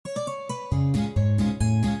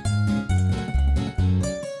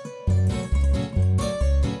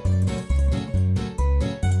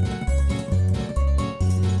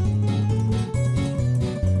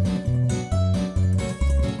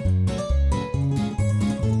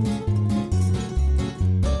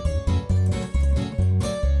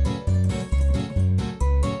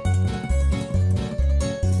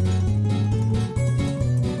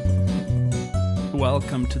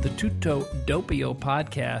welcome to the Tutto Doppio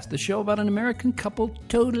podcast, the show about an American couple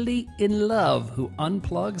totally in love who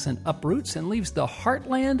unplugs and uproots and leaves the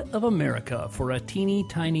heartland of America for a teeny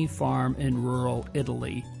tiny farm in rural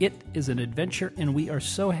Italy. It is an adventure, and we are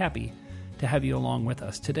so happy to have you along with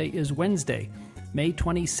us. Today is Wednesday, May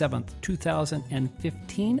 27th,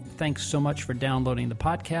 2015. Thanks so much for downloading the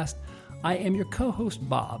podcast. I am your co-host,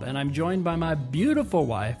 Bob, and I'm joined by my beautiful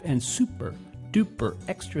wife and super duper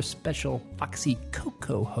extra special Foxy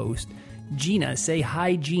Coco host, Gina. Say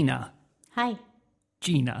hi, Gina. Hi.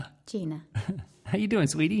 Gina. How you doing,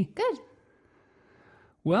 sweetie? Good.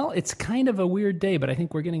 Well, it's kind of a weird day, but I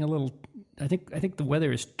think we're getting a little. I think the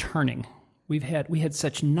weather is turning. We had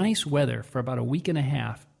such nice weather for about a week and a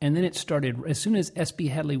half, and then it started as soon as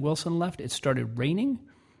SB Hadley Wilson left. It started raining,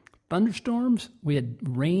 thunderstorms. We had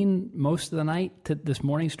rain most of the night. This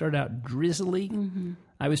morning started out drizzly. Mm-hmm.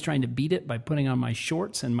 I was trying to beat it by putting on my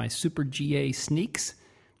shorts and my Super GA sneaks,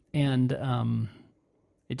 and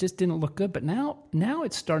it just didn't look good. But now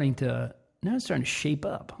it's starting to shape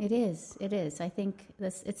up. It is. I think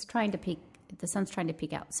it's trying to peak. The sun's trying to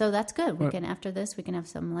peek out, so that's good. After this, we can have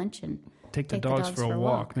some lunch and take the dogs for a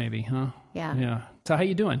walk, maybe, huh? Yeah. So how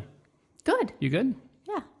you doing? Good. You good?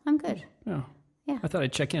 Yeah, I'm good. Oh. Yeah. I thought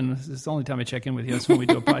I'd check in. This is the only time I check in with you. That's when we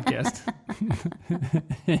do a podcast.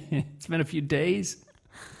 It's been a few days.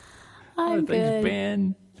 I'm good. How have things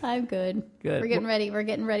been? I'm good. Good. We're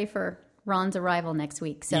getting ready for Ron's arrival next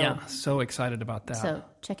week. So yeah, so excited about that. So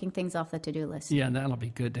checking things off the to-do list. Yeah, that'll be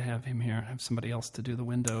good to have him here. Have somebody else to do the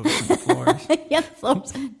windows and the floors. Yeah, the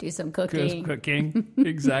floors. Do some cooking.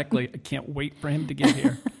 Exactly. I can't wait for him to get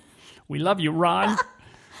here. We love you, Ron.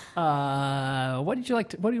 What do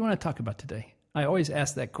you want to talk about today? I always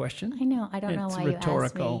ask that question. I know. I don't know why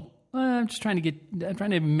rhetorical. You asked me. I'm just trying to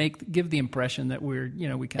give the impression that we're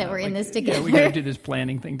in this together. Yeah, we got to do this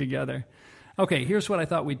planning thing together. Okay, here's what I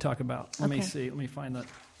thought we'd talk about. Let me see. Let me find the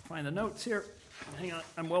notes here. Hang on,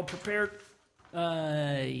 I'm well prepared.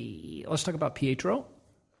 Let's talk about Pietro,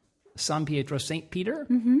 San Pietro, St. Peter,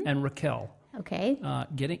 and Raquel. Okay.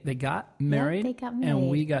 They got married. They got married, and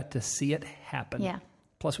we got to see it happen. Yeah.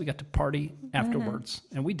 Plus, we got to party afterwards,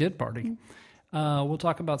 and we did party. We'll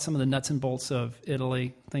talk about some of the nuts and bolts of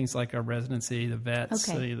Italy, things like our residency, the vets,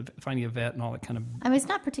 finding a vet, and all that kind of. I mean, it's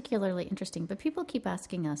not particularly interesting, but people keep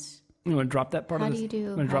asking us. You want to drop that part how of this? Do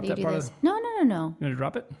you do? How do you do this? No. You want to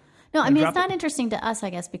drop it? No, I mean, it's not interesting to us, I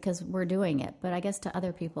guess, because we're doing it. But I guess to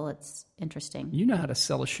other people, it's interesting. You know how to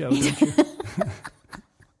sell a show, don't you?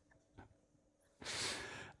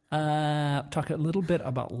 Talk a little bit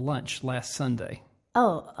about lunch last Sunday.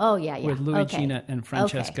 Oh, yeah. With Louis, Gina, and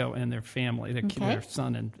Francesco and their family, their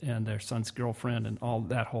son and their son's girlfriend, and all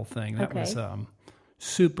that whole thing. That was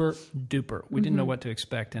super duper. We didn't know what to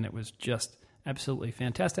expect, and it was just absolutely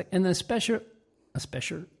fantastic. And then a special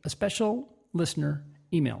listener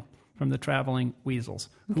email from the Traveling Weasels,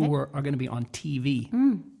 who are going to be on TV,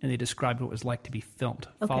 and they described what it was like to be filmed,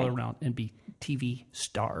 follow around, and be TV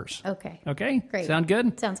stars. Okay? Great. Sound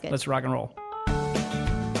good? Sounds good. Let's rock and roll.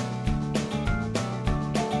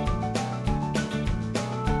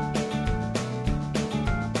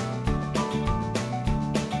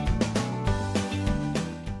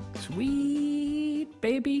 Sweet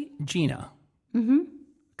baby Gina. A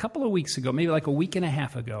couple of weeks ago, maybe like a week and a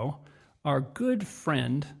half ago, our good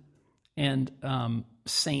friend and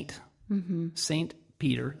Saint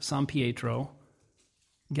Peter, San Pietro,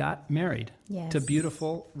 got married to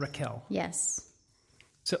beautiful Raquel. Yes.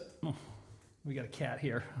 So, we got a cat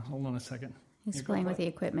here. Hold on a second. He's playing with the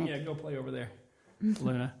equipment. Yeah, go play over there,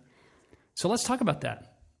 Luna. So let's talk about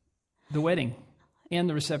that. The wedding and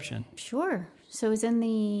the reception. Sure. So it was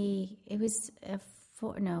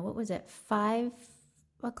 5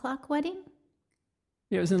 o'clock wedding?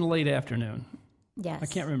 Yeah, it was in the late afternoon. Yes. I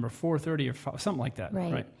can't remember, 4:30 or 5, something like that.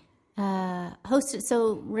 Right. Hosted.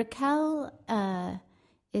 So Raquel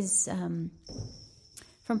is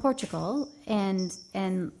from Portugal and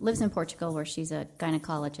lives in Portugal, where she's a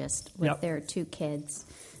gynecologist with their 2 kids,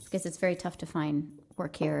 because it's very tough to find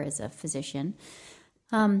work here as a physician.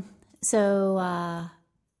 But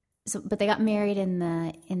they got married in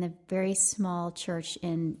the very small church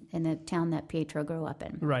in the town that Pietro grew up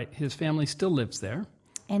in. Right. His family still lives there,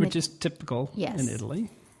 which is typical in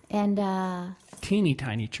Italy. And teeny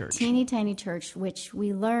tiny church. Teeny tiny church, which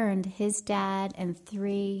we learned his dad and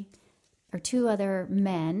 2 other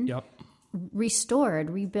men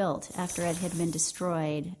rebuilt after it had been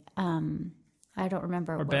destroyed. I don't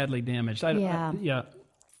remember. Or badly damaged.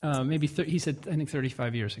 Maybe he said, I think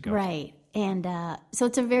 35 years ago. Right. And so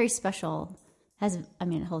it's a very special,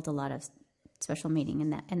 it holds a lot of special meeting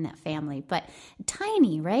in that family. But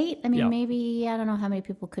tiny, right? I mean, maybe, I don't know how many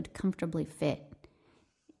people could comfortably fit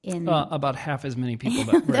in. About half as many people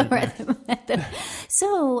that were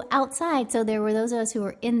So outside, so there were those of us who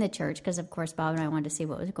were in the church, because of course Bob and I wanted to see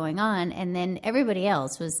what was going on, and then everybody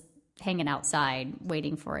else was hanging outside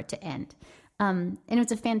waiting for it to end. And it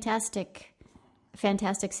was a fantastic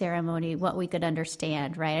ceremony, what we could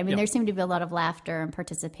understand, right? I mean, there seemed to be a lot of laughter and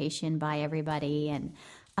participation by everybody, and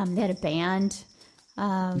they had a band.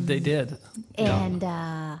 They did. And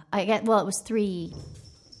it was three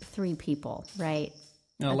people, right?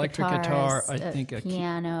 An electric guitar, I think a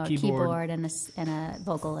piano, a keyboard, and a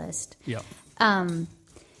vocalist. Yeah.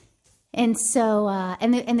 And so,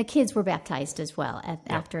 and the kids were baptized as well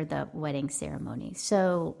after the wedding ceremony.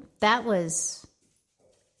 So that was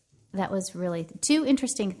really two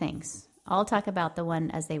interesting things. I'll talk about the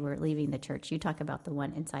one as they were leaving the church. You talk about the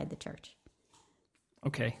one inside the church.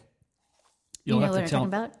 Okay. You know what I'm talking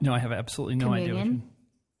about? No, I have absolutely no idea.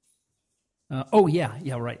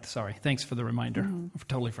 Yeah, right. Sorry. Thanks for the reminder. I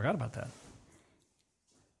totally forgot about that.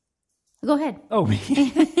 Go ahead. Oh,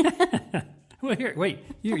 well, here, wait.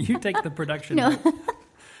 You take the production. No.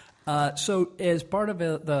 So as part of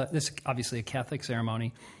this is obviously a Catholic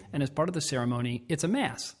ceremony, and as part of the ceremony, it's a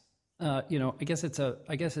mass. I guess it's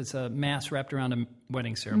a mass wrapped around a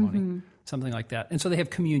wedding ceremony, something like that. And so they have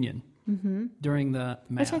communion during the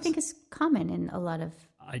mass, which I think is common in a lot of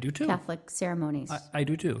I do too. Catholic ceremonies. I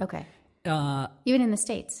do too. Okay. Even in the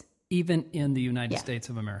States. Even in the United States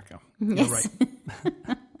of America. Yes. You're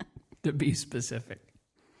right. To be specific.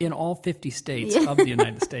 In all 50 states of the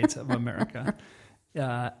United States of America,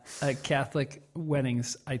 Catholic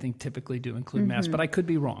weddings, I think, typically do include Mass. But I could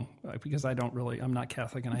be wrong, because I'm not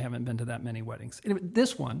Catholic and I haven't been to that many weddings. Anyway,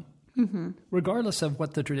 this one, regardless of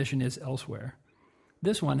what the tradition is elsewhere,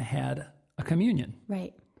 this one had a communion.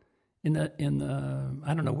 Right. In the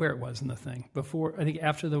I don't know where it was in the thing. Before, I think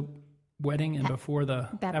after the wedding and before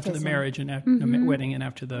after the marriage and after the wedding and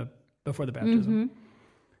before the baptism.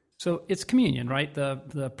 So it's communion, right?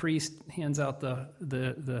 The priest hands out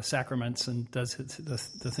the sacraments and does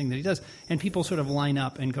the thing that he does, and people sort of line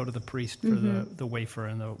up and go to the priest for the wafer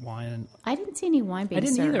and the wine. And I didn't see any wine being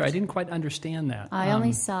served. I didn't either. I didn't quite understand that. I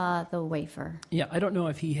only saw the wafer. Yeah, I don't know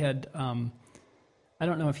if he had. I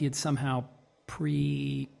don't know if he had somehow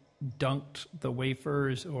dunked the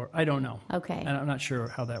wafers, or I don't know. Okay. And I'm not sure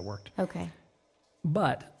how that worked. Okay.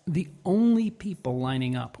 But the only people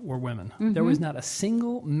lining up were women. There was not a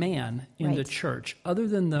single man in the church, other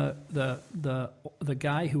than the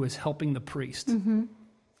guy who was helping the priest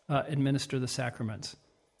administer the sacraments,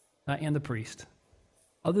 and the priest.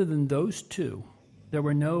 Other than those two, there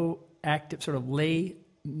were no active sort of lay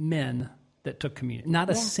men that took communion.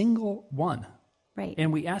 Not a single one. Right.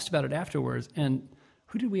 And we asked about it afterwards, and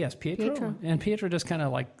who did we ask? Pietro? And Pietro just kind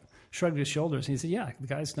of like shrugged his shoulders. And he said, yeah, the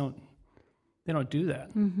guys don't do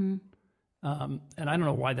that. And I don't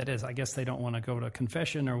know why that is. I guess they don't want to go to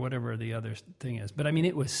confession or whatever the other thing is. But I mean,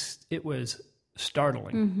 it was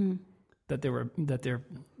startling that they're,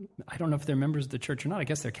 I don't know if they're members of the church or not. I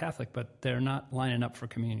guess they're Catholic, but they're not lining up for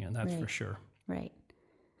communion. That's for sure. Right.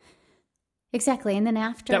 Exactly. And then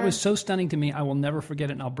after... That was so stunning to me. I will never forget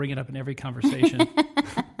it, and I'll bring it up in every conversation.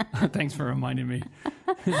 Thanks for reminding me.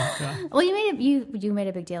 Well, you made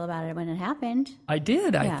a big deal about it when it happened. I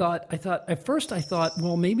did. Yeah. I thought at first,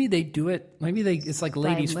 well, maybe they do it. Maybe it's like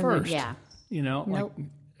ladies first. Yeah. Nope.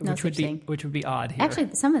 Which would be odd here.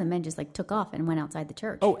 Actually, some of the men just took off and went outside the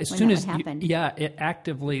church. Oh, as soon as happened.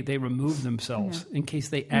 Actively they removed themselves in case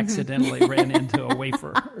they accidentally ran into a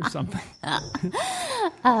wafer or something.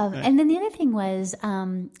 And then the other thing was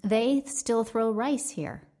they still throw rice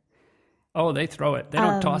here. Oh, they throw it. They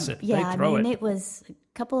don't toss it. Yeah, they throw it. It was a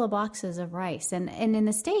couple of boxes of rice, and in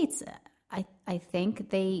the States, I think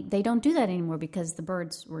they don't do that anymore because the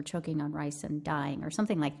birds were choking on rice and dying or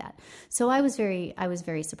something like that. So I was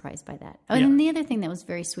very surprised by that. Oh, and the other thing that was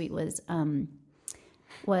very sweet was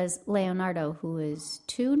Leonardo, who is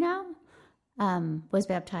 2 now, was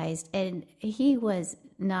baptized, and he was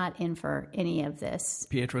not in for any of this.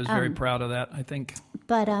 Pietro is very proud of that, I think.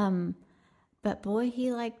 But boy,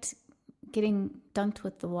 he liked getting dunked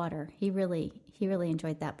with the water. He really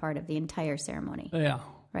enjoyed that part of the entire ceremony. Yeah.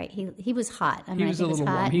 Right. He was hot. He was a little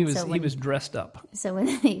warm. He was dressed up. So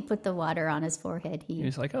when they put the water on his forehead, he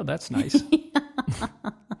was like, "Oh, that's nice."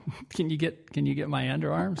 Can you get my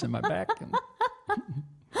underarms and my back?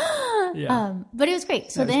 Yeah. But it was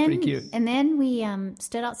great. So that was pretty cute. And then we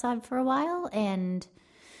stood outside for a while, and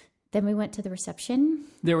then we went to the reception.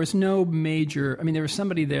 There was no major. I mean, there was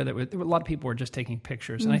somebody there a lot of people were just taking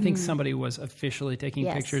pictures, and I think somebody was officially taking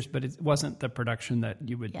pictures, but it wasn't the production that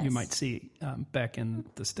you might see back in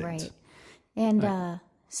the States. Right. And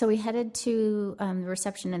so we headed to the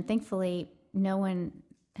reception, and thankfully, no one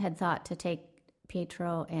had thought to take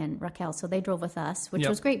Pietro and Raquel, so they drove with us, which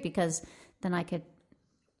was great because then I could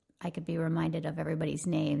be reminded of everybody's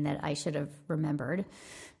name that I should have remembered.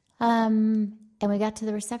 And we got to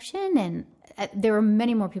the reception, and there were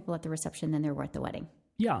many more people at the reception than there were at the wedding.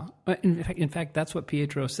 Yeah. In fact, that's what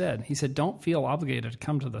Pietro said. He said, don't feel obligated to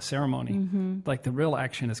come to the ceremony. Like, the real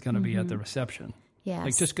action is going to be at the reception. Yes.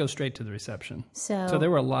 Like, just go straight to the reception. So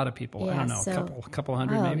there were a lot of people. Yeah, I don't know, a couple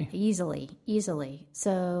hundred maybe? Easily.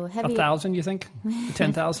 So heavy. 1,000, you think?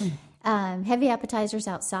 10,000? Heavy appetizers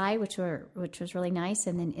outside, which was really nice,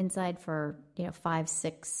 and then inside for 5,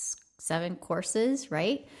 6, 7 courses,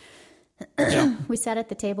 right? Yeah. We sat at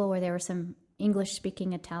the table where there were some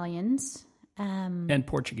English-speaking Italians and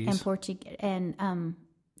Portuguese,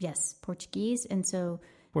 yes, Portuguese, and so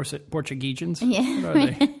Portuguesians. Yeah, what are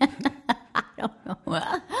they? I don't know.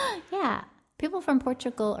 Yeah, people from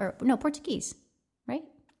Portugal Portuguese, right?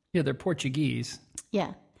 Yeah, they're Portuguese.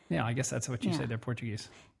 Yeah. Yeah, I guess that's what you say. They're Portuguese.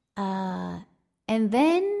 And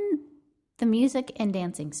then the music and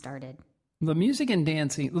dancing started. The music and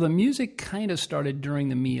dancing, the music kind of started during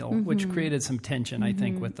the meal, which created some tension, I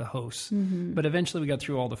think, with the hosts. But eventually we got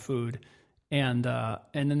through all the food. And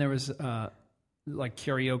then there was like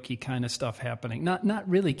karaoke kind of stuff happening. Not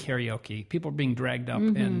really karaoke. People were being dragged up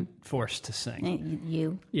and forced to sing.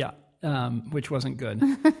 You. Yeah, which wasn't good.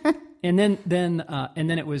 And then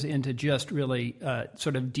it was into just really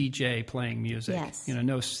sort of DJ playing music. Yes.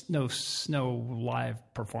 No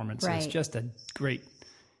live performances. Right. Just a great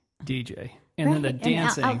DJ. And then the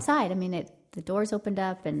dancing. And outside, I mean, the doors opened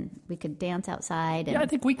up and we could dance outside. And, yeah, I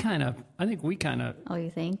think we kind of. Oh,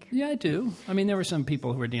 you think? Yeah, I do. I mean, there were some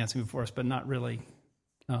people who were dancing before us, but not really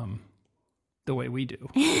the way we do.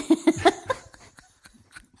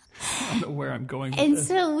 I don't know where I'm going with this.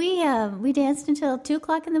 So we danced until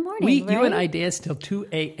 2:00 in the morning. You and I danced till 2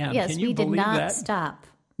 a.m. Yes, Can you we did believe not that? stop.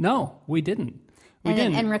 No, we didn't. We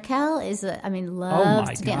didn't. And Raquel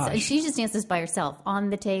loves to dance. And she just dances by herself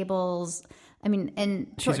on the tables. I mean, and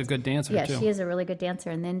she's a good dancer, yeah, too. she is a really good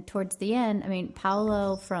dancer. And then towards the end, I mean,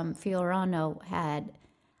 Paolo from Fiorano had,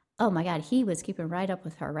 oh my God, he was keeping right up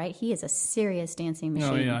with her, right? He is a serious dancing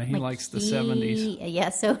machine. Oh, yeah, he likes the 70s. Yeah,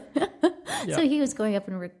 so so he was going up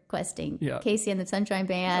and requesting Casey and the Sunshine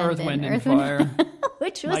Band. Earth, Wind, and Fire.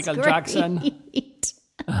 Which was Michael great. Jackson. It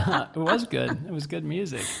was good. It was good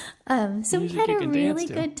music. So we had a really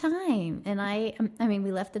good time. And I mean,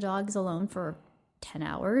 we left the dogs alone for 10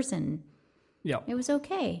 hours and it was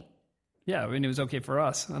okay. Yeah, I mean, it was okay for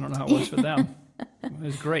us. I don't know how it was for them. It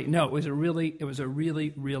was great. No, it was a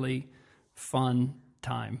really, really fun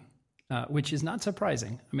time, which is not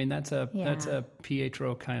surprising. I mean, that's a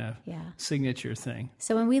Pietro kind of signature thing.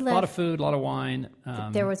 So when we left, a lot of food, a lot of wine.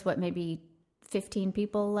 There was maybe 15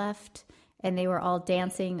 people left, and they were all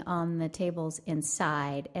dancing on the tables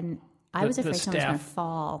inside. And I was afraid someone was going to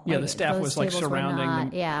fall. Yeah, the staff was like surrounding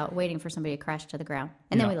them. Yeah, waiting for somebody to crash to the ground.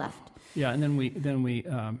 And then we left. Yeah, and then we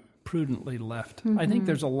prudently left. I think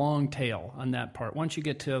there's a long tail on that part. Once you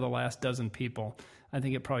get to the last dozen people, I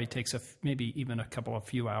think it probably takes maybe even a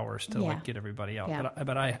few hours to get everybody out. Yeah.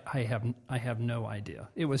 But I have no idea.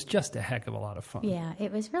 It was just a heck of a lot of fun. Yeah,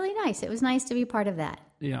 it was really nice. It was nice to be part of that.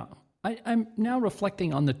 Yeah, I'm now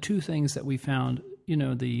reflecting on the two things that we found.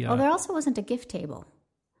 There also wasn't a gift table.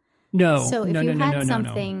 No. So if you had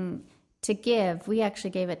something to give, we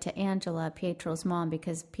actually gave it to Angela, Pietro's mom,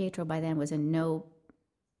 because Pietro by then was in no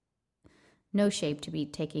shape to be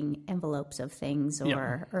taking envelopes of things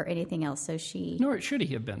or anything else. So nor should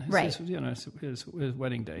he have been. Right. His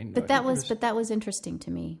wedding day. But that was interesting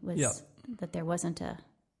to me that there wasn't a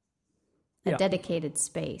dedicated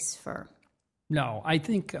space for. No, I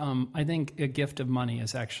think a gift of money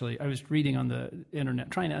is actually. I was reading on the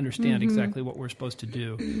internet trying to understand exactly what we're supposed to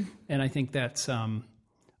do, and I think that's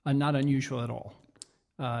not unusual at all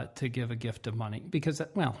to give a gift of money because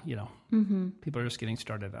people are just getting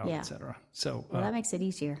started out, etc. So that makes it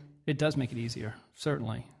easier. It does make it easier,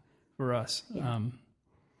 certainly for us. Yeah.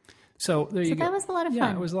 So there you go. That was a lot of fun.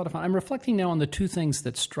 Yeah, it was a lot of fun. I'm reflecting now on the two things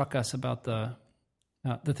that struck us about the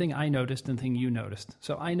thing I noticed and the thing you noticed.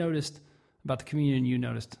 So I noticed about the communion, you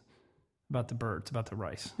noticed about the birds, about the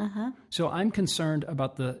rice. Uh-huh. So I'm concerned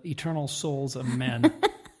about the eternal souls of men,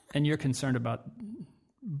 and you're concerned about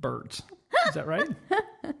birds. Is that right?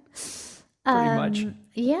 Pretty much.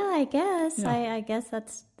 Yeah, I guess. Yeah. I guess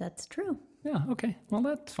that's true. Yeah, okay. Well,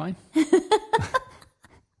 that's fine.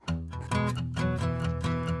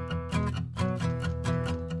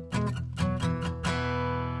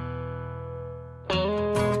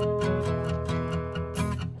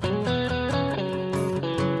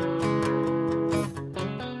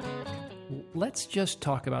 let's just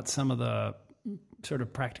talk about some of the sort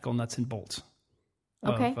of practical nuts and bolts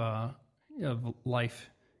of life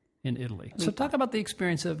in Italy. So talk about the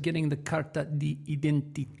experience of getting the carta di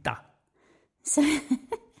identità.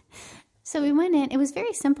 So we went in. It was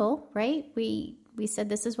very simple, right? We said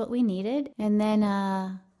this is what we needed. And then,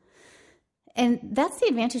 and that's the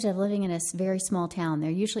advantage of living in a very small town. There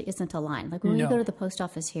usually isn't a line. Like when we go to the post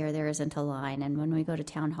office here, there isn't a line. And when we go to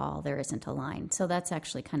town hall, there isn't a line. So that's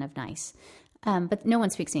actually kind of nice. But no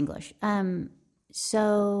one speaks English.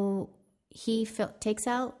 So he takes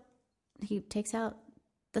out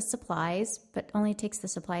the supplies, but only takes the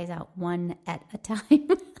supplies out one at a time.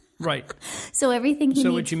 Right. So everything he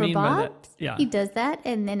needs for Bob, yeah. he does that,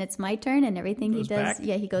 and then it's my turn, and everything he does, back.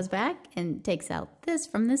 he goes back and takes out this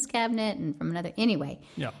from this cabinet and from another. Anyway.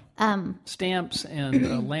 Yeah. Stamps and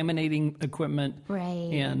laminating equipment.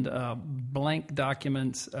 Right. And blank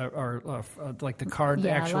documents or like the card,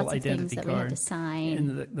 the actual lots of identity things that card. we had to sign.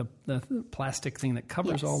 And the plastic thing that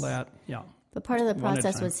covers all that. Yeah. But part of the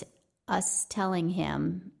process was us telling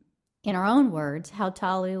him, in our own words, how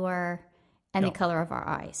tall we were and the color of our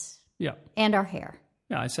eyes. Yeah. And our hair.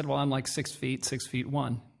 Yeah, I said, well, I'm like 6 feet,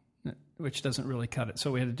 6'1", which doesn't really cut it.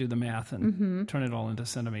 So we had to do the math and turn it all into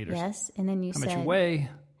centimeters. Yes, and then you said... How much you weigh?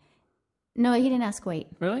 No, he didn't ask weight.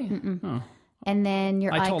 Really? Oh. And then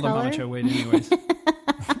your eye color? I told him how much I weighed anyways.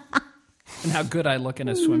 And how good I look in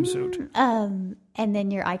a swimsuit. And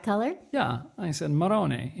then your eye color? Yeah, I said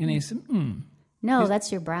marrone. And he said, No,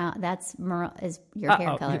 that's your brown. That's is your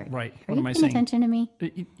hair color. Right. Are you paying attention to me?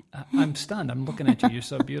 I'm stunned. I'm looking at you. You're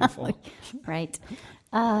so beautiful. Right.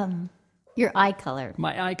 Your eye color.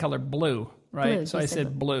 My eye color, blue. Right. Blue, so I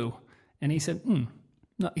said blue. And he said,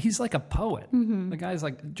 No, he's like a poet. The guy's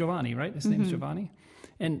like Giovanni, right? His name's Giovanni.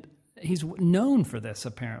 And he's known for this,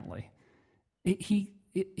 apparently.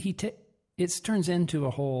 It turns into a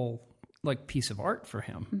whole like piece of art for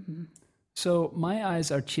him. So my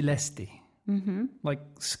eyes are celesti. Like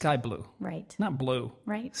sky blue. Right. Not blue.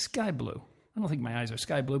 Right. Sky blue. I don't think my eyes are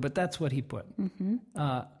sky blue, but that's what he put.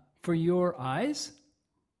 For your eyes,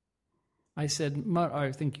 I said,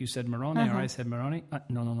 I think you said marrone, or I said marrone.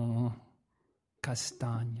 No.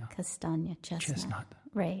 Castagna. Castagna, chestnut.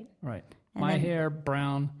 Right. Right. My hair,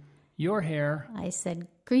 brown. Your hair. I said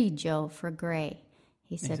grigio for gray.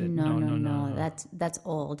 He said, no. That's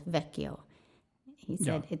old, vecchio. He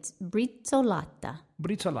said it's brizzolata.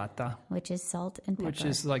 Brizzolata. Which is salt and pepper. Which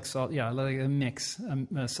is like salt, like a mix,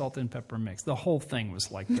 a salt and pepper mix. The whole thing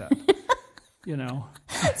was like that, you know.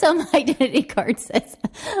 So my identity card says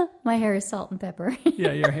my hair is salt and pepper.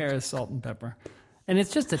 Yeah, your hair is salt and pepper. And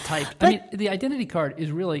it's just a type. I mean, the identity card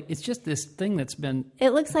is really, it's just this thing that's been.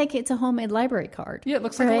 It looks like it's a homemade library card. Yeah, it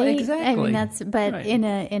looks like exactly. I mean,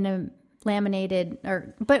 in a laminated,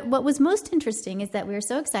 but what was most interesting is that we were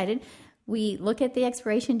so excited. We look at the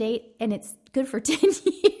expiration date, and it's good for 10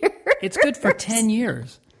 years. It's good for 10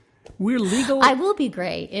 years. We're legal. I will be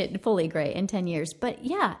fully gray in 10 years. But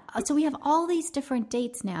yeah, so we have all these different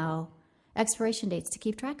dates now, expiration dates to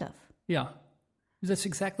keep track of. Yeah, that's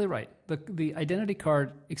exactly right. The identity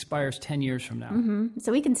card expires 10 years from now.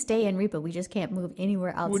 So we can stay in RIPA. We just can't move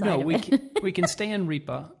anywhere outside of it. We can stay in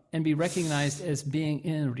RIPA and be recognized as being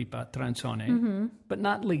in RIPA Transone, but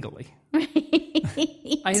not legally.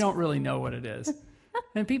 I don't really know what it is.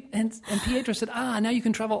 And Pietro said, now you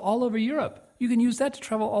can travel all over Europe. You can use that to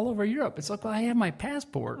travel all over Europe. It's like, well, I have my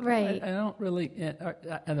passport. Right. I don't really,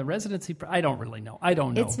 and the residency, I don't really know. I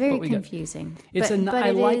don't know. It's very confusing.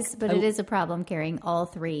 It is a problem carrying all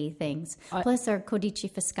three things. Plus our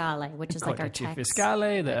codice fiscale, which is like our tax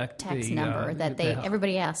fiscale, the tax number that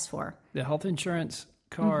everybody asks for. The health insurance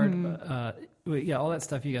card, all that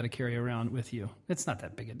stuff you got to carry around with you. It's not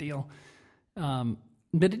that big a deal.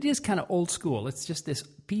 But it is kind of old school. It's just this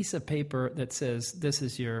piece of paper that says this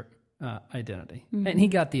is your identity. And he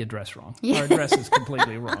got the address wrong. Yeah. Our address is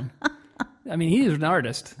completely wrong. I mean, he's an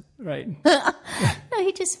artist, right? No,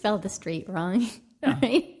 he just spelled the street wrong. Yeah.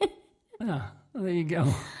 Right? Yeah, well, there you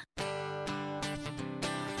go.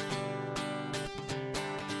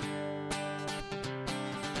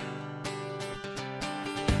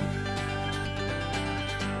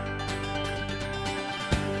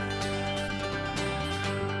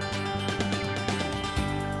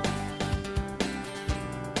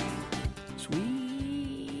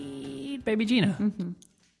 Baby Gina.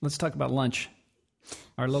 Let's talk about lunch.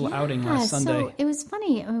 Our little outing last Sunday. So it was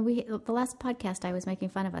funny. I mean, the last podcast, I was making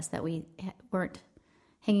fun of us that we weren't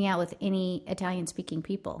hanging out with any Italian-speaking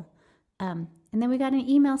people. And then we got an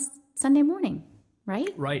email Sunday morning, right?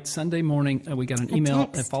 Right. Sunday morning, we got an email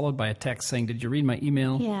followed by a text saying, did you read my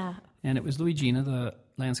email? Yeah. And it was Luigina, the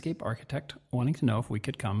landscape architect, wanting to know if we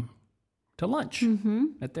could come to lunch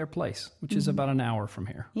at their place, which is about an hour from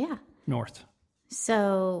here. Yeah. North.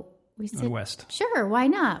 So we said, west. Sure, why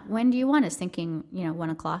not? When do you want us? Thinking, 1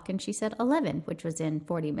 o'clock. And she said 11, which was in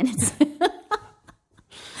 40 minutes.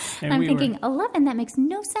 And I'm thinking, 11? That makes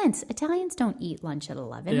no sense. Italians don't eat lunch at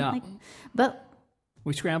 11. Yeah. But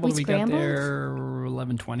we scrambled. We got there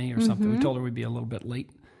 11:20 or something. We told her we'd be a little bit late.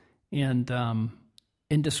 And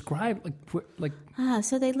describe,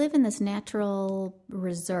 So they live in this natural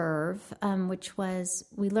reserve, which was,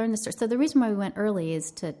 we learned this. So the reason why we went early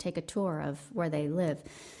is to take a tour of where they live.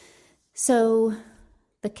 So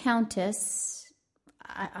the Countess,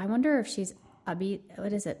 I wonder if she's,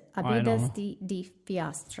 what is it? Abidas di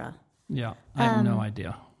Fiastra. Yeah, I have no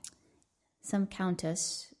idea. Some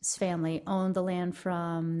countess's family owned the land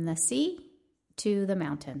from the sea to the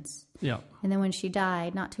mountains. Yeah. And then when she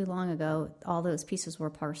died not too long ago, all those pieces were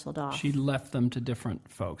parceled off. She left them to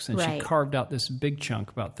different folks, and Right. she carved out this big chunk,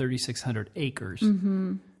 about 3,600 acres,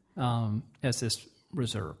 as this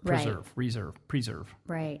preserve.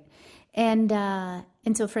 Right. And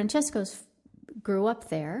so Francesco's grew up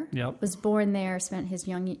there, Yep. was born there, spent his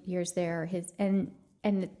young years there,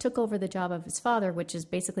 and took over the job of his father, which is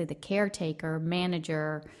basically the caretaker,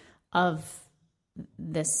 manager of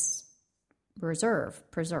this preserve.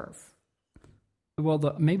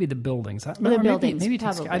 Well, maybe the buildings. Buildings, maybe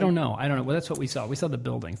probably. I don't know. Well, that's what we saw. We saw the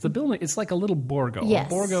buildings. The building, it's like a little borgo. Yes. A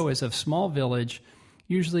borgo is a small village,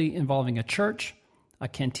 usually involving a church, a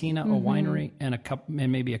cantina, a winery, and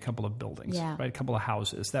maybe a couple of buildings, Yeah. right? A couple of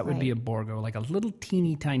houses. That would be a borgo, like a little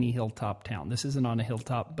teeny tiny hilltop town. This isn't on a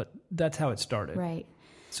hilltop, but that's how it started. Right.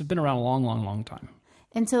 So it's been around a long, long, long time.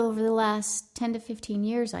 And so over the last 10 to 15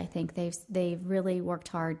 years, I think they've really worked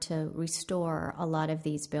hard to restore a lot of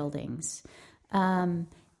these buildings. And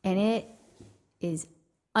it is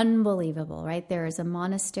unbelievable, right? There is a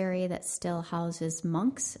monastery that still houses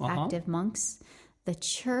monks, active monks. The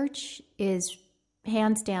church is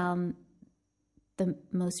hands down the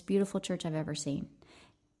most beautiful church I've ever seen.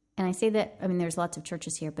 And I say that, there's lots of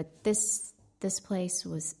churches here, but this place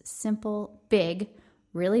was simple, big,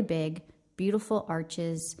 really big, beautiful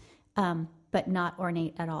arches, but not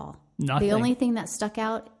ornate at all. Nothing. The only thing that stuck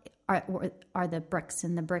out are the bricks,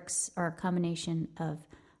 and the bricks are a combination of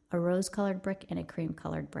a rose-colored brick and a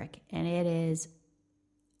cream-colored brick, and it is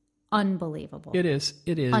unbelievable. It is.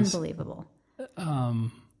 Unbelievable.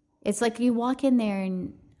 It's like you walk in there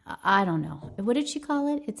and I don't know. What did she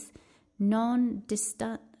call it? It's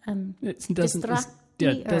non-distant. It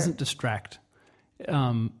doesn't distract.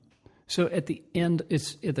 So at the end,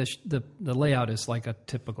 it's the layout is like a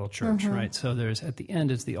typical church, right? So at the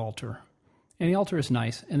end is the altar, and the altar is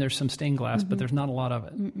nice, and there's some stained glass, but there's not a lot of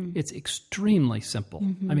it. It's extremely simple.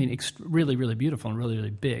 Really, really beautiful and really,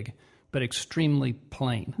 really big, but extremely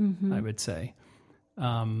plain, I would say.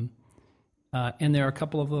 And there are a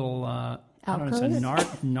couple of little, I don't know,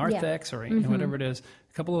 it's a narthex or whatever it is,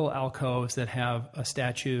 a couple of little alcoves that have a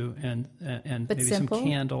statue and maybe simple. some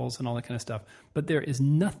candles and all that kind of stuff. But there is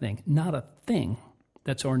nothing, not a thing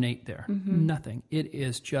that's ornate there. Nothing. It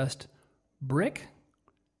is just brick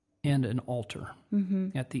and an altar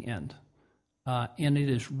at the end. And it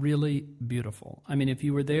is really beautiful. If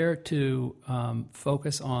you were there to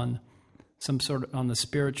focus on on the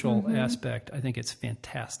spiritual aspect, I think it's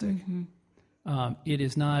fantastic. It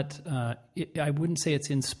is not, I wouldn't say it's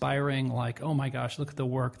inspiring, like, oh my gosh, look at the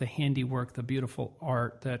work, the handiwork, the beautiful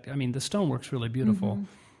art. The stonework's really beautiful.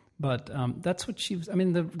 But that's what she was,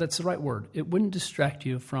 that's the right word. It wouldn't distract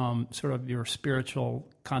you from sort of your spiritual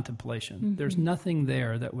contemplation. There's nothing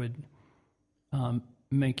there that would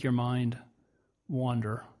make your mind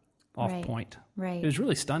wander off point. Right. It was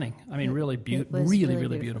really stunning. Really beautiful.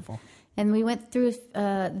 Really beautiful. And we went through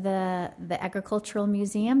the agricultural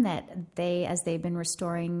museum that as they've been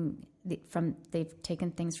restoring they've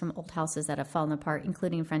taken things from old houses that have fallen apart,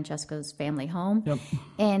 including Francesco's family home. Yep.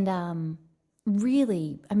 And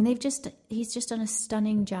really, he's just done a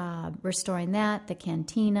stunning job restoring that, the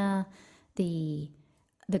cantina, the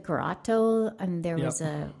grotto, and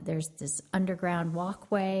there's this underground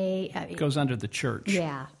walkway. It goes under the church.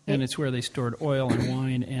 Yeah. And it's where they stored oil and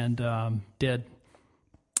wine and dead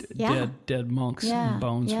monks, and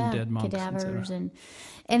bones from dead monks, cadavers, and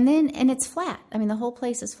it's flat. The whole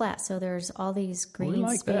place is flat, so there's all these green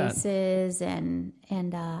spaces, and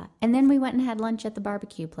then we went and had lunch at the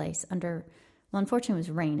barbecue place under. Well, unfortunately, it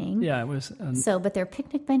was raining. Yeah, it was. But there are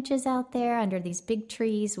picnic benches out there under these big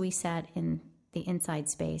trees. We sat in the inside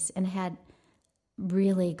space and had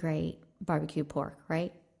really great barbecue pork,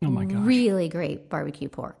 right? Oh my gosh. Really great barbecue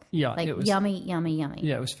pork. Yeah, like it was yummy.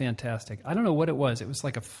 Yeah, it was fantastic. I don't know what it was. It was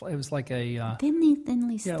like a thinly yeah.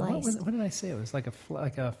 sliced. What did I say? It was like a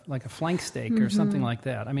flank steak or something like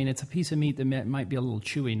that. I mean, it's a piece of meat that might be a little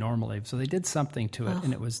chewy normally. So they did something to it,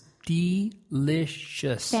 and it was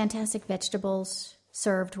delicious. Fantastic vegetables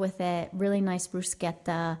served with it. Really nice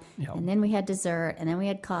bruschetta. Yeah. And then we had dessert, and then we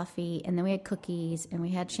had coffee, and then we had cookies, and we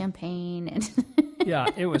had champagne, and. Yeah,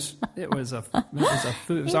 it was our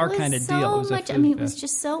kind of deal. It was much. a food I mean, it fest. was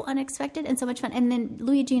just so unexpected and so much fun. And then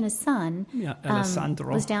Luigina's son,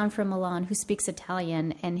 Alessandro, was down from Milan, who speaks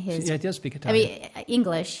Italian, and his he does speak Italian. I mean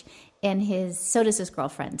English, and so does his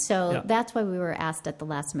girlfriend. So that's why we were asked at the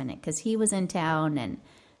last minute because he was in town, and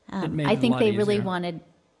I think they really wanted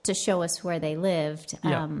to show us where they lived.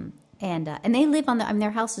 Yeah. And they live on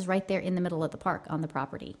their house is right there in the middle of the park on the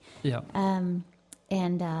property. Yeah.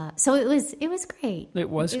 And so it was great. It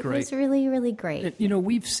was great. It was really, really great.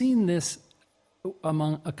 We've seen this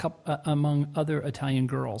among among other Italian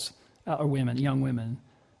girls or women, young women.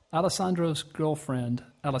 Alessandro's girlfriend,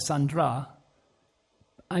 Alessandra.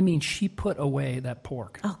 I mean, she put away that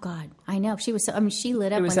pork. Oh God, I know. She was. She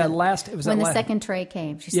lit up. It was when the second tray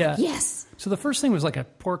came. She's like, yes. So the first thing was like a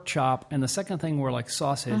pork chop, and the second thing were like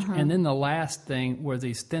sausage, and then the last thing were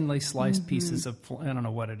these thinly sliced pieces of I don't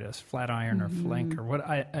know what it is, flat iron or flank or what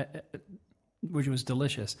which was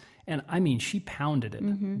delicious. And I mean, she pounded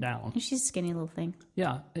it down. She's a skinny little thing.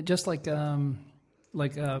 Yeah, just like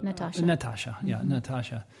Natasha. Natasha,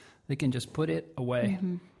 Natasha. They can just put it away.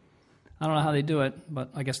 I don't know how they do it,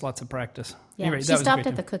 but I guess lots of practice. Yeah, anyway, she stopped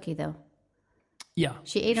at the cookie though. Yeah,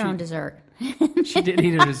 she ate her own dessert. She did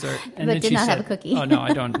eat her dessert, and but then did she not said, have a cookie. "Oh no,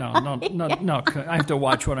 I don't. No. I have to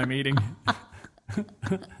watch what I'm eating."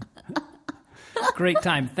 Great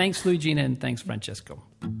time. Thanks, Luigina, and thanks, Francesco.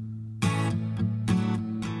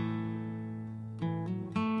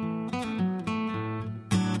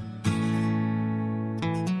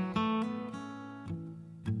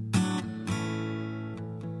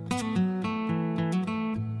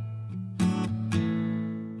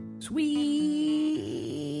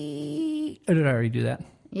 Or did I already do that?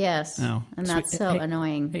 Yes. No. And that's so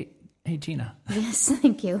annoying. Hey, Gina. Yes,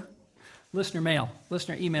 thank you. Listener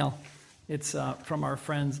email. It's from our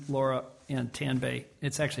friends Laura and Tanbay.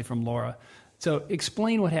 It's actually from Laura. So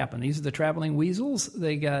explain what happened. These are the traveling weasels.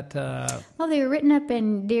 They got... Well, they were written up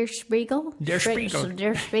in Der Spiegel. Der Spiegel.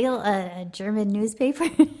 Der Spiegel, a German newspaper.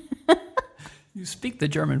 You speak the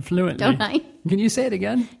German fluently. Don't I? Can you say it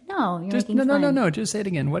again? No, you're Just, making fun. No. Just say it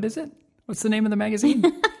again. What is it? What's the name of the magazine?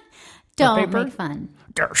 Don't make fun.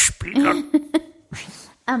 Der Spiegel.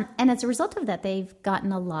 And as a result of that, they've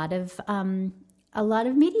gotten a lot of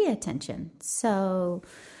media attention. So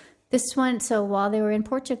while they were in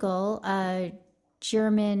Portugal, a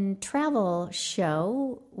German travel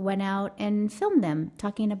show went out and filmed them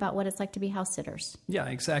talking about what it's like to be house sitters. Yeah,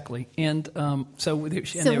 exactly. And so we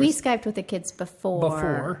Skyped with the kids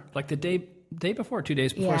before, like the day before, 2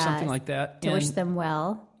 days before, something like that, to wish them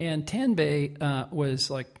well. And Tanbay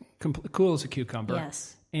was like cool as a cucumber.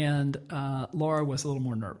 Yes. And Laura was a little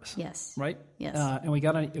more nervous. Yes. Right? Yes. And we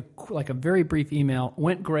got a very brief email.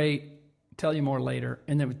 Went great. Tell you more later.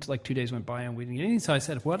 And then like 2 days went by and we didn't get anything. So I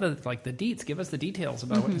said, what are the deets? Give us the details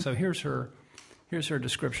about what. So here's her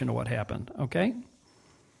description of what happened. Okay.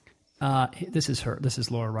 This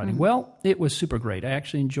is Laura writing. Well, it was super great. I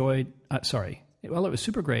actually enjoyed. It was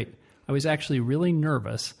super great. I was actually really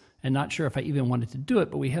nervous and not sure if I even wanted to do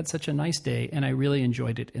it, but we had such a nice day and I really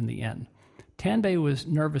enjoyed it in the end. Tanbay was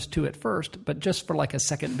nervous too at first, but just for like a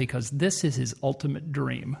second because this is his ultimate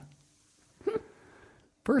dream.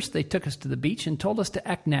 First, they took us to the beach and told us to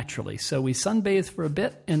act naturally, so we sunbathed for a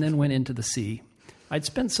bit and then went into the sea. I'd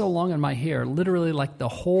spent so long on my hair, literally like the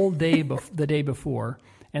whole day the day before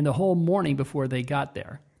and the whole morning before they got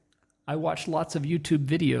there. I watched lots of YouTube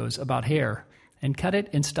videos about hair and cut it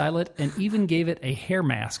and style it and even gave it a hair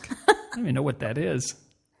mask. I don't even know what that is.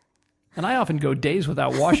 And I often go days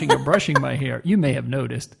without washing or brushing my hair. You may have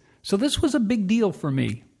noticed. So this was a big deal for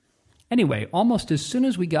me. Anyway, almost as soon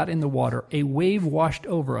as we got in the water, a wave washed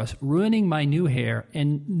over us, ruining my new hair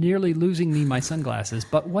and nearly losing me my sunglasses.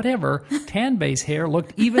 But whatever, Tanbay's hair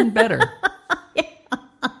looked even better.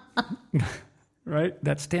 Right?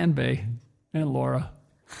 That's Tanbay and Laura.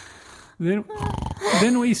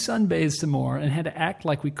 Then we sunbathed some more and had to act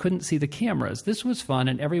like we couldn't see the cameras. This was fun,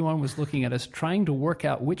 and everyone was looking at us, trying to work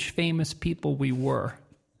out which famous people we were.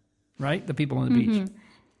 Right? The people on the beach.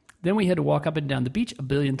 Then we had to walk up and down the beach a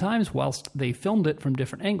billion times whilst they filmed it from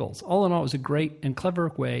different angles. All in all, it was a great and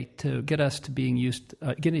clever way to get us to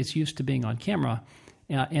get us used to being on camera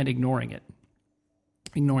and ignoring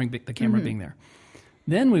the camera being there.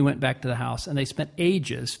 Then we went back to the house, and they spent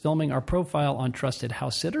ages filming our profile on trusted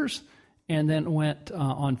house sitters, and then went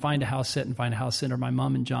on Find a House Sit and Find a House Sitter. My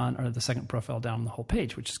mom and John are the second profile down on the whole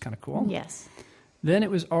page, which is kind of cool. Yes. Then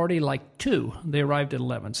it was already like 2. They arrived at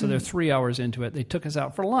 11, so they're 3 hours into it. They took us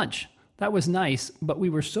out for lunch. That was nice, but we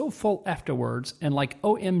were so full afterwards, and like,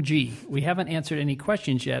 OMG, we haven't answered any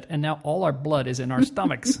questions yet, and now all our blood is in our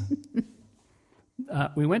stomachs.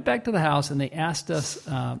 We went back to the house, and they asked us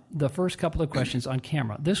the first couple of questions on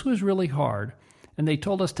camera. This was really hard, and they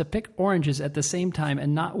told us to pick oranges at the same time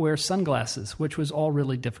and not wear sunglasses, which was all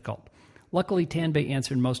really difficult. Luckily, Tanbei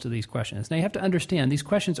answered most of these questions. Now, you have to understand, these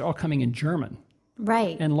questions are all coming in German.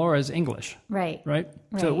 Right. And Laura's English. Right. Right?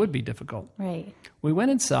 So it would be difficult. Right. We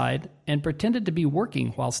went inside and pretended to be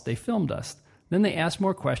working whilst they filmed us. Then they asked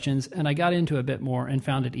more questions, and I got into a bit more and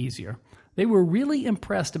found it easier. They were really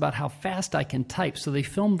impressed about how fast I can type, so they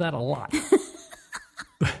filmed that a lot.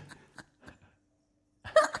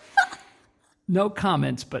 No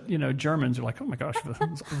comments, but, Germans are like, oh my gosh,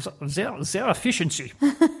 their efficiency.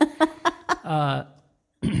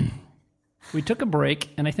 We took a break,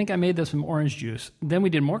 and I think I made them some orange juice. Then we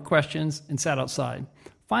did more questions and sat outside.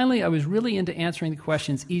 Finally, I was really into answering the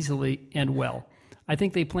questions easily and well. I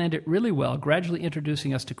think they planned it really well, gradually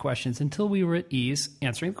introducing us to questions until we were at ease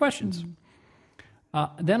answering the questions.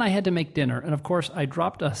 Then I had to make dinner, and of course, I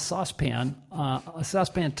dropped a saucepan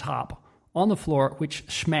top on the floor, which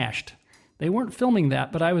smashed. They weren't filming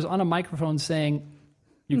that, but I was on a microphone saying,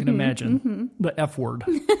 you can imagine, the F word.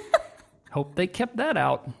 Hope they kept that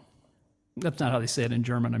out. That's not how they say it in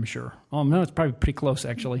German, I'm sure. Oh, no, it's probably pretty close,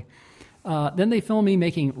 actually. Then they filmed me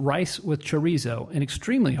making rice with chorizo, an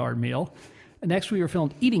extremely hard meal. Next, we were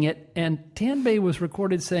filmed eating it, and Tanbei was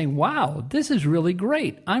recorded saying, wow, this is really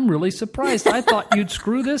great. I'm really surprised. I thought you'd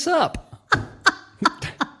screw this up.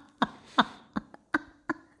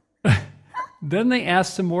 Then they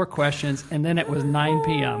asked some more questions, and then it was 9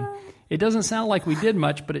 p.m. It doesn't sound like we did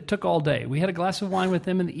much, but it took all day. We had a glass of wine with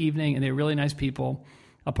them in the evening, and they were really nice people.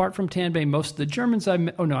 Apart from Tanbei, most of the Germans I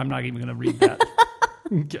met... Oh, no, I'm not even going to read that.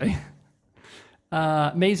 Okay.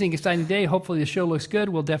 Amazing, exciting day. Hopefully the show looks good.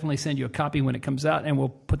 We'll definitely send you a copy when it comes out, and we'll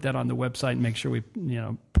put that on the website and make sure we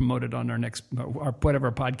promote it on our next... our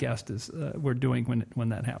whatever podcast is we're doing when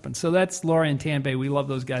that happens. So that's Laura and Tanbei. We love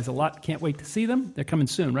those guys a lot. Can't wait to see them. They're coming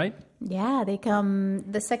soon, right? Yeah, they come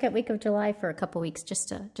the second week of July for a couple weeks just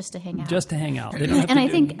to hang out. Just to hang out. They don't have and to I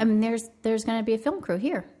think there's going to be a film crew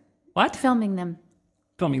here. What? Filming them.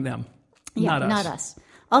 Filming them. Yeah, not us.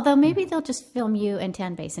 Although maybe they'll just film you and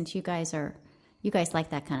Tanbei since you guys like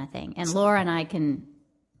that kind of thing. And Laura and I can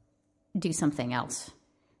do something else.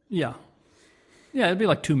 Yeah. Yeah, it'd be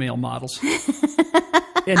like 2 male models.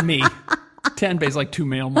 And me. Tanbei's like 2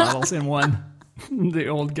 male models and one, the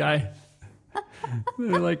old guy.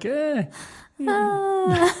 They're like, Is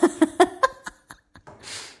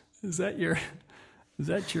that your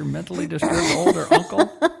mentally disturbed older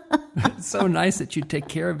uncle? It's so nice that you take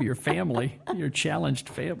care of your family, your challenged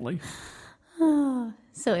family.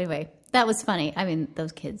 So anyway, that was funny. I mean,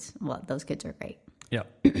 those kids are great. Yeah.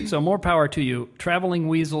 So more power to you.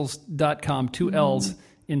 Travelingweasels.com, 2 L's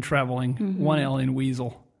in traveling, 1 L in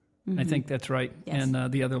weasel. I think that's right. Yes.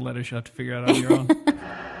 And the other letters you have to figure out on your own.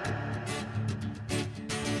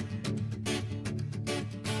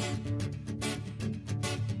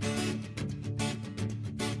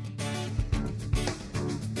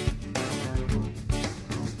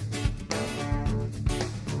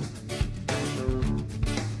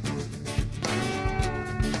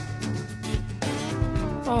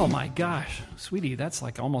 Oh my gosh, sweetie, that's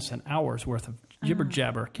like almost an hour's worth of jibber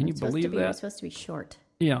jabber. Can you believe that? It's supposed to be short.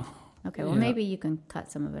 Yeah. Okay, well, maybe you can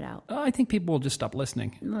cut some of it out. I think people will just stop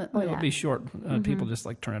listening. It'll be short. People just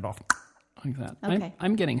like turn it off like that. Okay.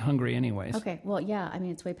 I'm getting hungry anyways. Okay, well, yeah, I mean,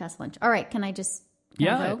 it's way past lunch. All right, can I just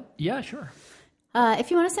go? Yeah, sure.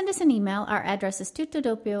 If you want to send us an email, our address is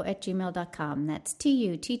tuttodoppio@gmail.com. That's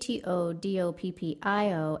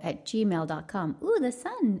tuttodoppio@gmail.com. Ooh, the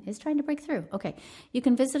sun is trying to break through. Okay. You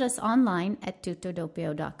can visit us online at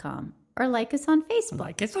tuttodoppio.com or like us on Facebook.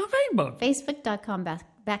 Like us on Facebook.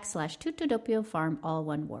 Facebook.com/tuttodoppio farm, all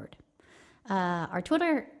one word. Our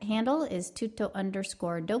Twitter handle is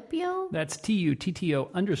tutto_doppio. That's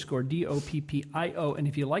TUTTO_DOPPIO. And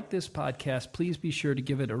if you like this podcast, please be sure to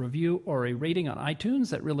give it a review or a rating on iTunes.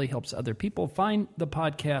 That really helps other people find the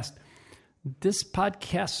podcast. This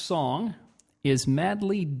podcast song is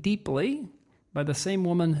Madly Deeply by the same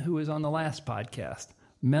woman who was on the last podcast,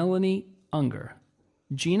 Melanie Unger.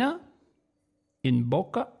 Gina, in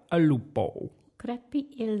bocca al lupo. Crepi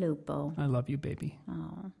il lupo. I love you, baby.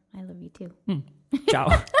 Oh, I love you too. Ciao.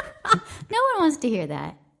 No one wants to hear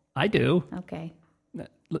that. I do. Okay.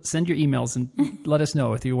 Send your emails and let us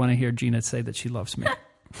know if you want to hear Gina say that she loves me.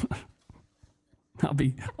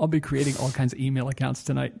 I'll be creating all kinds of email accounts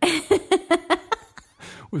tonight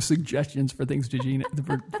with suggestions for things for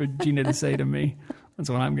Gina to say to me. That's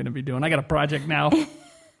what I'm going to be doing. I got a project now.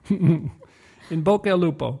 In bocca al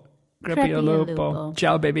lupo. Crepi al lupo.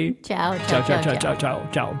 Ciao, baby. Ciao, ciao, ciao, ciao, ciao, ciao, ciao,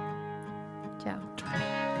 ciao. Ciao.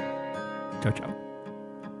 Ciao, ciao.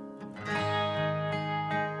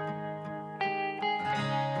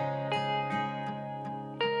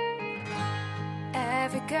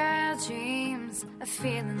 Every girl dreams of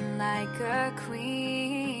feeling like a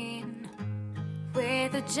queen,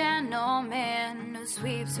 with a gentleman who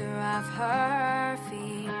sweeps her off her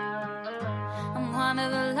feet. I'm one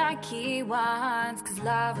of the lucky ones, 'cause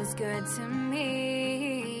love was good to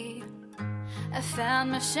me. I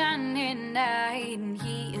found my shining knight, and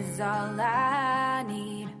he is all I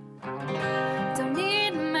need. Don't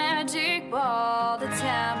need a magic ball to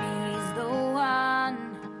tell me he's the one.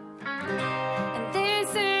 And they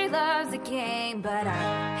say love's a game, but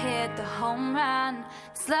I hit the home run.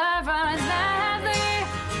 This love runs madly,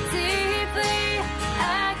 deeply.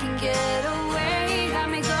 I can get away, got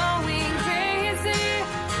me going crazy.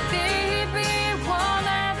 Baby, won't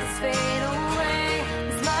let this fade away.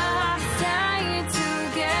 This love's dying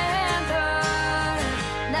together,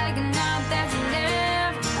 like a knot that's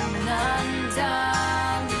never coming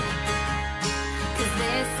undone. 'Cause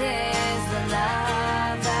this is the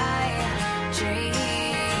love I dreamed.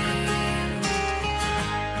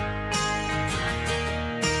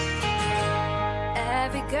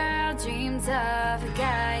 Every girl dreams of a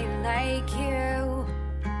guy like you,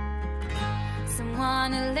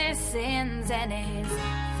 someone who listens and is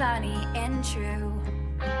funny and true.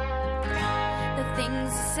 The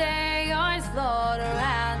things you say always float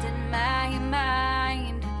around in my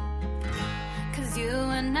mind, 'cause you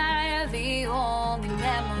and I are the only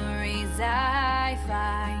memories I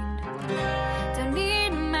find. Don't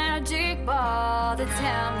need a magic ball to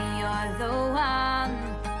tell me you're the one.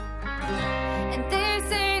 And they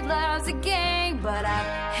say love's a game, but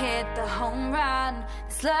I've hit the home run.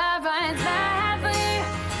 This love runs madly,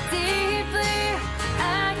 deeply.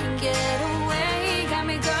 I can get away, got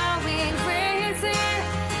me going crazy.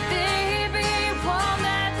 Baby, won't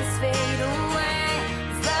let this fade away.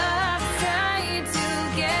 This love's tied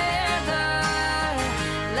together,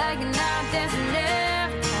 like a knot that's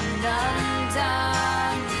never coming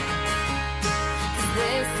undone. 'Cause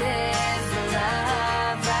this is the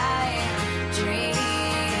love I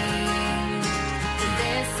dreamed.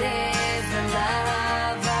 This is the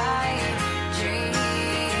love I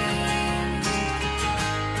dreamed.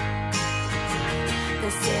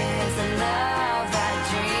 This is the love I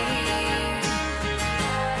dreamed.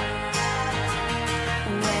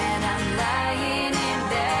 When I'm lying in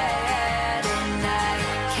bed and I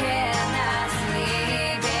cannot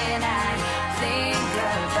sleep, and I think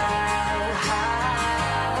about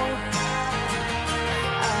how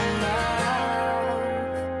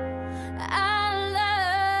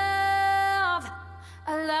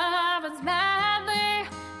I love us madly,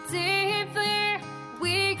 deeply.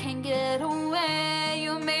 We can get away.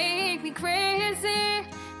 You make me crazy,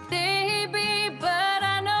 baby, but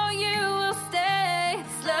I know you will stay.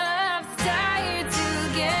 This love's tied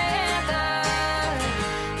together,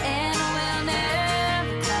 and we'll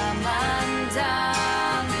never come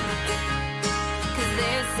undone. 'Cause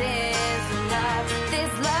this is love.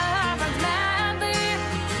 This love runs madly,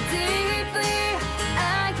 deeply.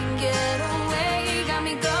 I can get away, got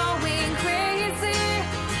me going crazy.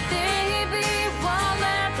 Baby, won't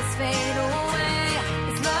let this fade away.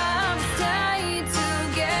 This love's tied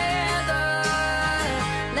together,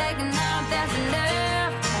 like a knot that's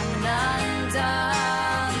never coming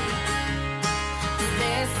undone.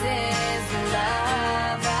 This is the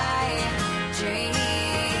love I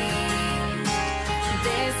dreamed.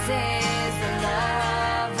 This is the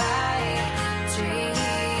love I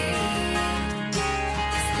dreamed.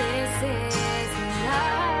 This is the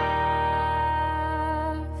love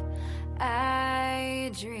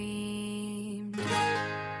I dreamed.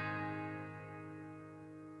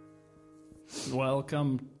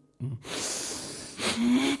 Welcome.